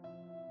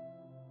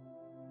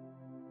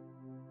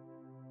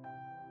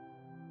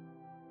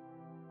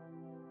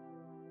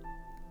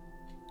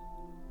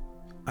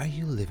Are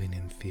you living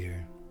in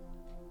fear?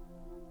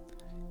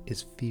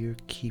 Is fear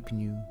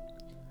keeping you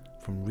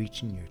from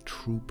reaching your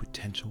true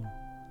potential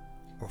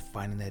or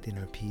finding that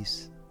inner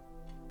peace?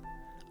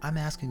 I'm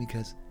asking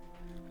because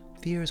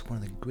fear is one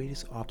of the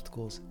greatest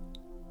obstacles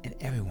in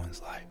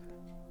everyone's life.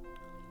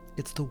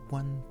 It's the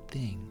one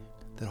thing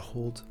that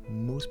holds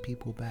most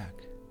people back.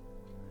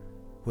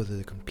 Whether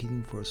they're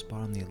competing for a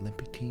spot on the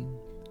Olympic team,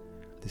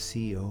 the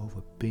CEO of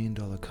a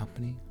billion-dollar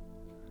company,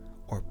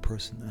 or a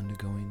person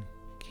undergoing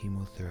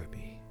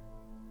chemotherapy.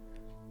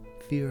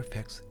 Fear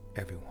affects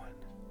everyone,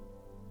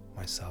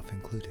 myself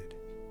included.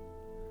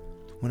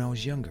 When I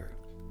was younger,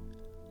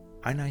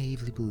 I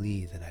naively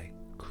believed that I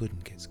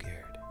couldn't get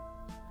scared.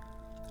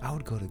 I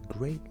would go to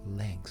great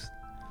lengths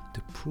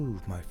to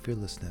prove my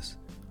fearlessness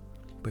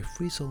by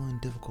free soloing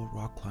difficult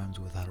rock climbs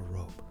without a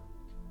rope,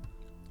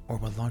 or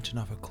by launching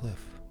off a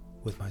cliff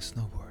with my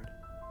snowboard.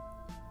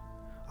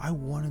 I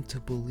wanted to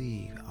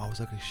believe I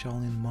was like a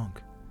Shaolin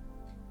monk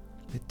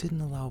that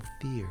didn't allow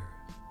fear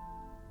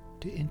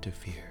to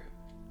interfere,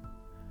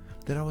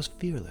 that I was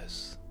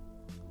fearless.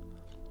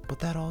 But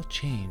that all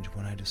changed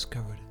when I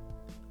discovered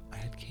I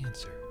had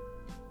cancer.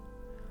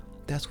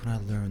 That's when I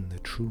learned the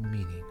true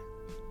meaning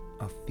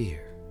of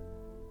fear.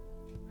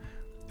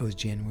 It was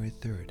January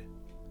 3rd,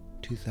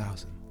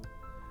 2000,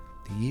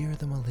 the year of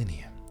the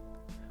millennium,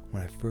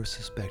 when I first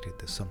suspected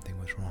that something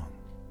was wrong.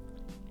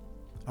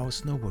 I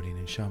was snowboarding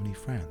in Chamonix,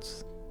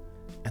 France,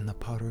 and the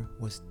powder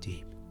was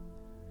deep.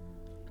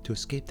 To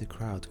escape the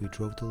crowds, we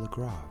drove to Le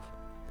Grave,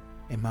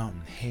 a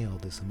mountain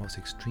hailed as the most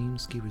extreme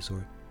ski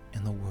resort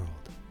in the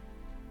world.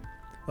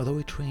 Although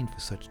we trained for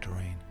such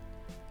terrain,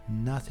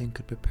 nothing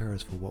could prepare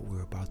us for what we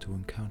were about to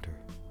encounter.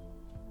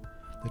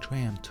 The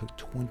tram took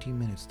 20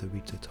 minutes to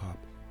reach the top,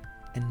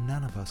 and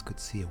none of us could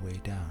see a way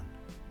down.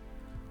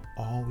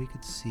 All we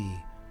could see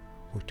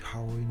were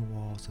towering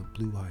walls of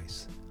blue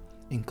ice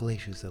and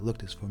glaciers that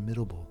looked as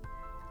formidable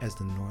as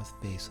the north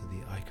face of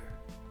the Eiger.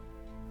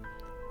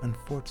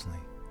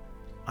 Unfortunately,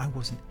 I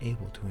wasn't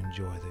able to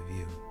enjoy the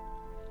view.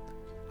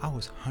 I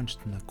was hunched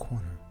in a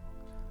corner,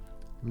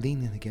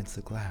 leaning against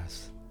the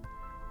glass,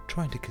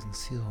 trying to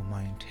conceal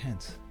my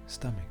intense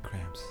stomach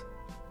cramps.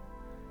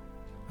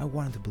 I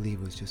wanted to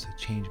believe it was just a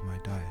change in my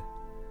diet,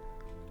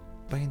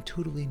 but I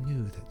intuitively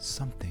knew that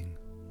something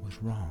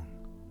was wrong.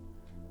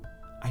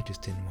 I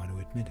just didn't want to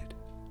admit it.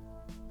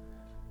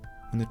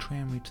 When the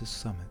tram reached the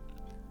summit,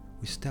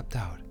 we stepped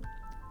out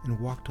and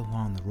walked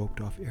along the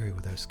roped-off area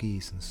with our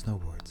skis and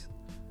snowboards,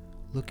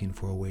 looking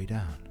for a way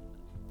down.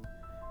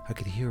 I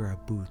could hear our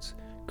boots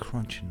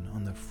crunching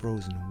on the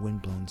frozen,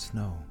 wind-blown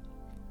snow.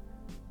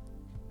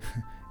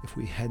 If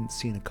we hadn't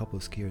seen a couple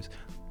of skiers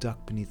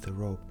duck beneath the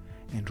rope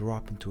and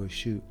drop into a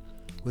chute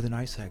with an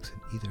ice axe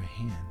in either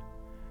hand,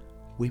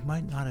 we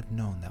might not have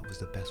known that was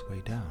the best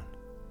way down.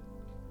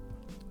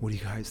 "What do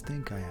you guys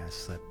think?" I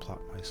asked as I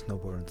plopped my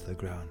snowboard into the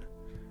ground.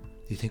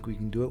 "Do you think we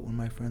can do it?" one of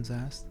my friends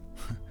asked.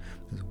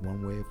 "There's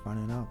one way of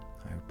finding out,"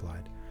 I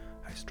replied.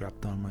 I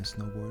strapped on my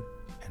snowboard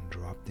and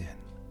dropped in.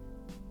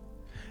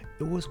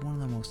 It was one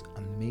of the most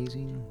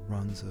amazing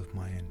runs of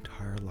my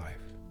entire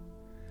life.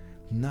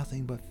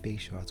 Nothing but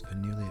face shots for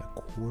nearly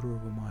a quarter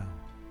of a mile.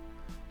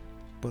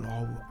 But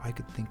all I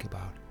could think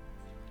about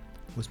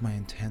was my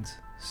intense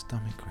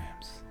stomach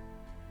cramps.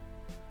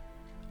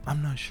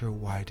 I'm not sure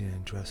why I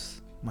didn't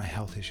address my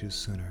health issues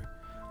sooner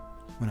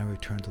when I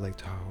returned to Lake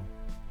Tahoe.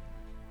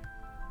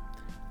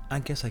 I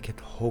guess I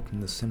kept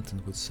hoping the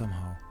symptoms would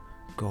somehow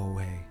go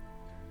away,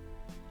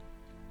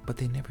 but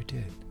they never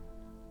did.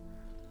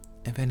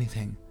 If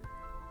anything,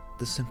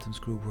 the symptoms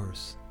grew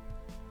worse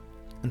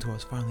until I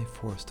was finally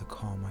forced to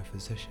call my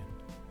physician.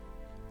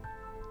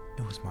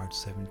 It was March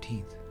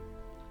 17th,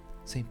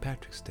 St.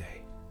 Patrick's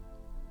Day.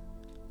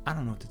 "I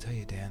don't know what to tell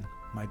you, Dan,"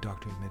 my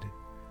doctor admitted.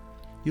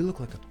 "You look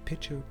like a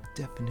picture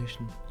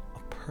definition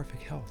of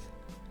perfect health.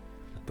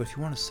 But if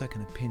you want a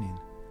second opinion,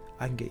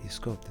 I can get you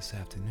scoped this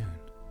afternoon."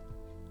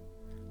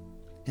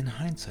 In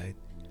hindsight,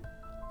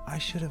 I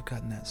should have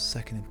gotten that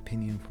second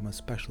opinion from a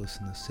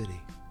specialist in the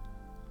city,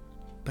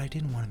 but I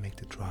didn't want to make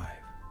the drive.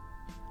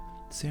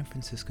 San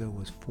Francisco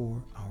was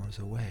 4 hours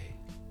away.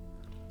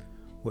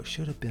 What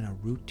should have been a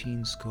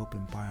routine scope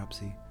and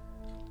biopsy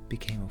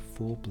became a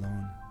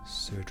full-blown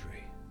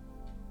surgery.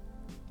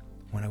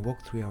 When I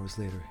woke 3 hours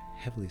later,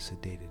 heavily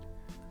sedated,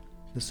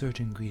 the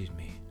surgeon greeted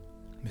me.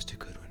 Mr.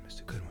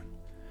 Goodwin,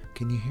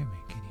 can you hear me?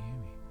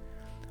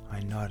 I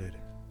nodded.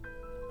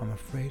 "I'm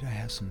afraid I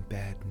have some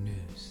bad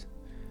news.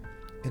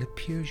 It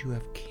appears you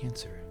have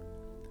cancer.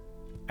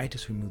 I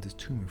just removed this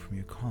tumor from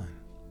your colon."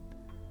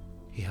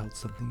 He held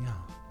something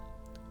out,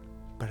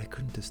 but I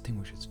couldn't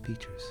distinguish its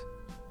features.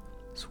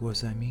 "So what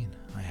does that mean?"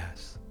 I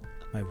asked.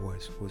 My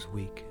voice was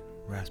weak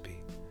and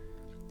raspy.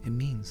 "It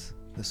means,"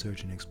 the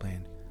surgeon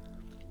explained,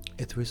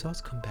 "if the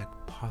results come back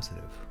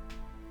positive,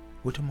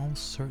 which I'm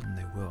almost certain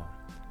they will,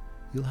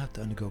 you'll have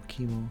to undergo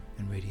chemo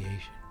and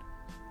radiation."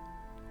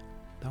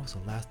 That was the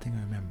last thing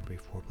I remember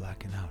before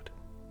blacking out.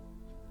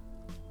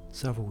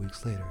 Several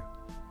weeks later,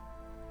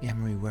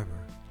 Anne-Marie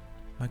Weber,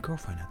 my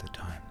girlfriend at the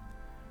time,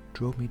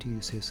 drove me to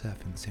UCSF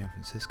in San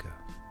Francisco.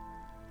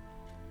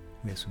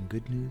 we have some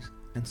good news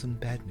and some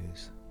bad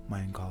news,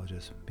 my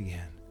oncologist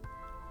began.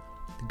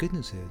 The good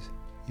news is,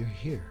 you're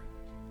here.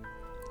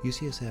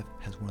 UCSF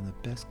has one of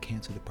the best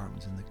cancer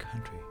departments in the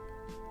country.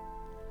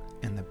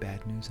 And the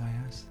bad news, I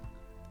asked?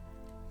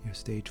 You're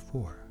stage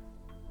 4.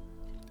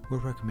 We're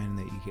recommending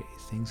that you get your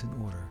things in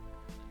order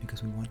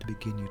because we want to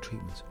begin your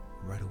treatments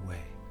right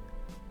away.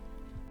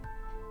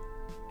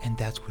 And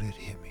that's when it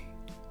hit me.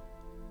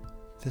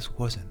 This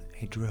wasn't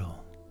a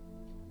drill.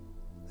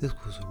 This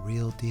was a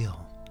real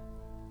deal.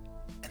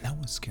 And that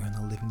was scaring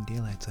the living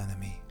daylights out of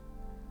me.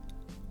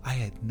 I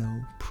had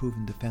no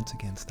proven defense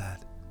against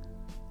that.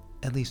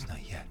 At least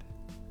not yet.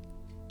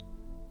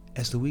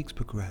 As the weeks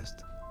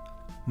progressed,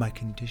 my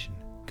condition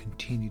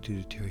continued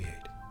to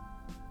deteriorate.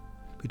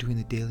 Between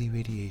the daily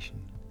radiation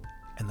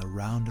and the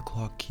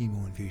round-the-clock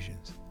chemo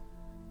infusions,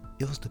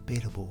 it was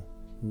debatable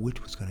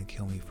which was going to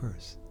kill me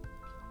first.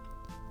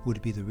 Would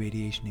it be the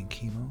radiation and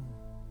chemo,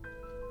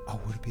 or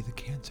would it be the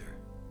cancer?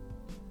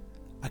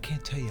 I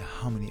can't tell you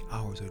how many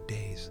hours or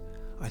days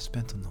I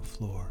spent on the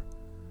floor,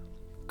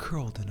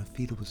 curled in a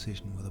fetal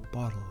position with a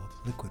bottle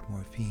of liquid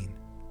morphine.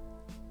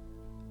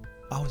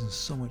 I was in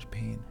so much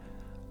pain,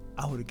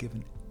 I would have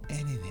given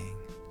anything,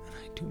 and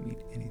I do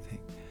mean anything,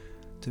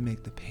 to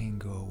make the pain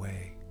go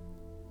away.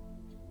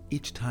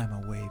 Each time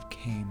a wave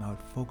came, I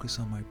would focus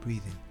on my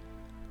breathing,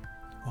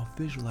 while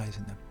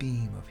visualizing a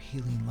beam of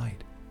healing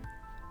light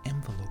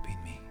enveloping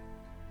me.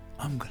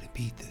 I'm gonna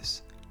beat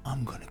this.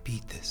 I'm gonna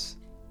beat this.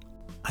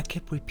 I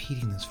kept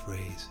repeating this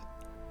phrase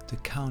to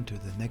counter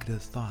the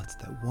negative thoughts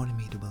that wanted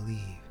me to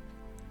believe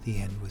the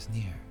end was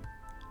near.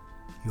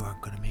 You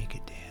aren't gonna make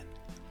it, Dan.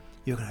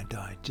 You're gonna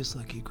die just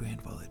like your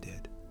grandfather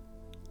did.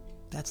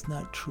 That's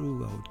not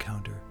true, I would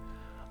counter.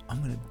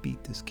 I'm gonna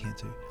beat this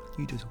cancer.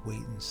 You just wait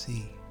and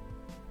see.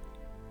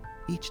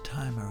 Each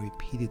time I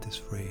repeated this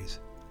phrase,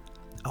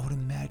 I would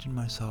imagine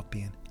myself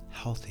being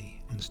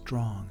healthy and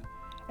strong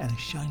and a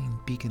shining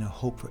beacon of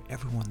hope for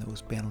everyone that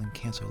was battling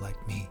cancer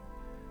like me.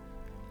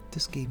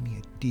 This gave me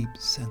a deep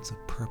sense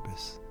of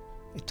purpose,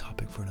 a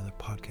topic for another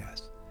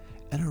podcast,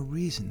 and a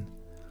reason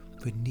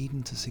for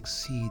needing to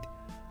succeed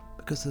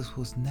because this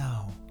was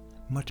now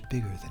much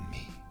bigger than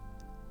me.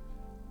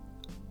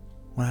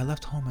 When I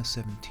left home at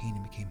 17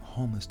 and became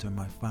homeless during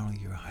my final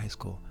year of high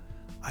school,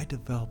 I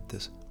developed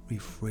this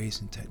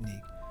rephrasing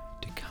technique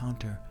to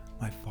counter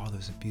my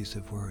father's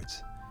abusive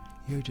words.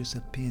 You're just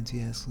a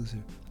pansy-ass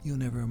loser. You'll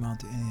never amount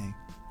to anything.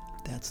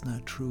 That's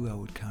not true, I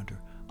would counter.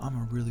 I'm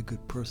a really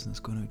good person that's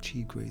going to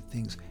achieve great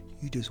things.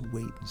 You just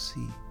wait and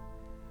see.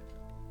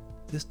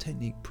 This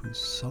technique proved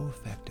so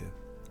effective,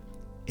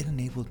 it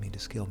enabled me to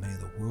scale many of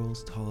the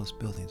world's tallest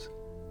buildings,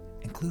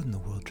 including the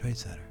World Trade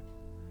Center.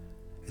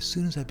 As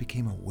soon as I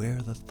became aware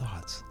of the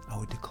thoughts, I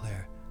would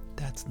declare,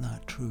 that's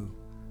not true.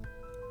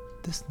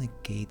 This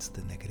negates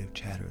the negative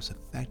chatter as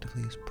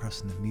effectively as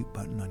pressing the mute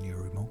button on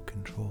your remote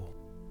control.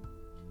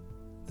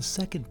 The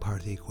second part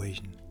of the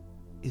equation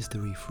is the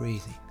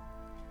rephrasing,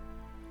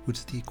 which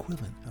is the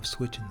equivalent of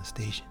switching the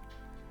station.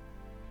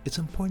 It's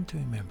important to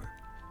remember,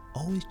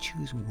 always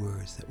choose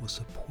words that will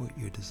support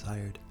your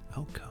desired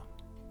outcome.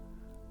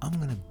 I'm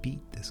going to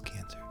beat this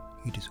cancer.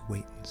 You just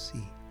wait and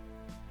see.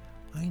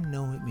 I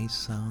know it may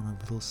sound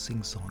a little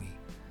sing-songy,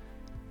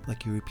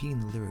 like you're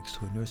repeating the lyrics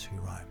to a nursery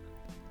rhyme,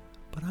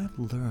 but I've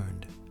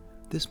learned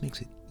this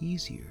makes it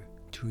easier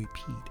to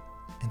repeat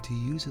and to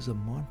use as a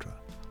mantra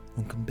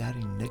when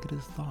combating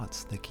negative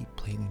thoughts that keep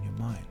playing in your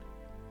mind.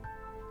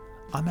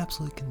 I'm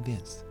absolutely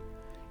convinced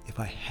if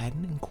I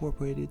hadn't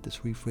incorporated this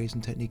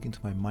rephrasing technique into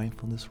my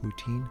mindfulness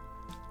routine,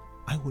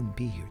 I wouldn't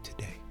be here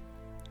today.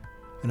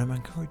 And I'm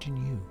encouraging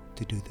you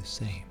to do the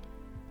same.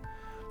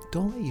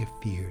 Don't let your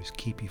fears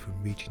keep you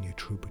from reaching your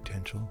true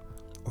potential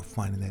or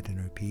finding that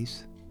inner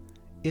peace.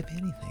 If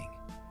anything,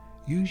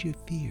 use your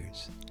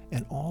fears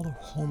and all the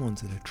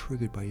hormones that are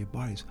triggered by your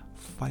body's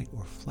fight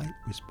or flight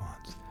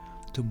response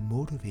to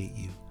motivate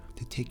you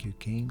to take your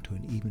game to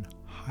an even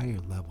higher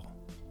level.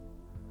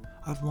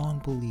 I've long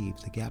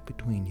believed the gap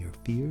between your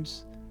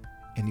fears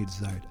and your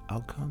desired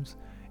outcomes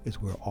is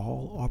where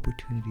all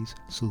opportunities,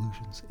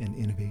 solutions, and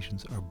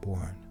innovations are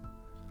born.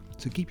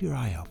 So keep your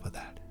eye out for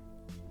that.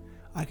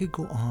 I could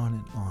go on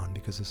and on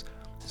because there's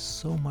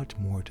so much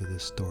more to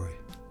this story,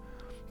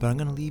 but I'm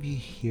going to leave you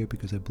here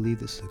because I believe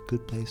this is a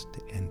good place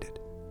to end it.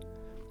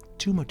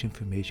 Too much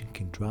information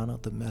can drown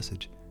out the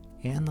message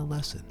and the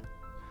lesson.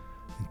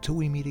 Until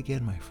we meet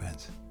again, my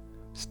friends,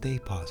 stay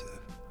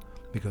positive,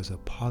 because a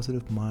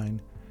positive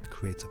mind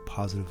creates a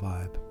positive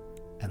vibe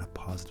and a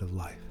positive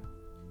life.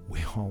 We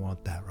all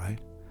want that, right?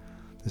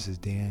 This is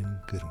Dan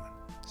Goodwin,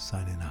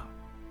 signing out.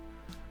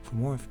 For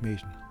more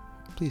information,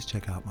 please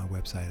check out my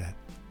website at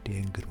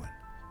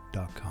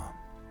dangoodwin.com.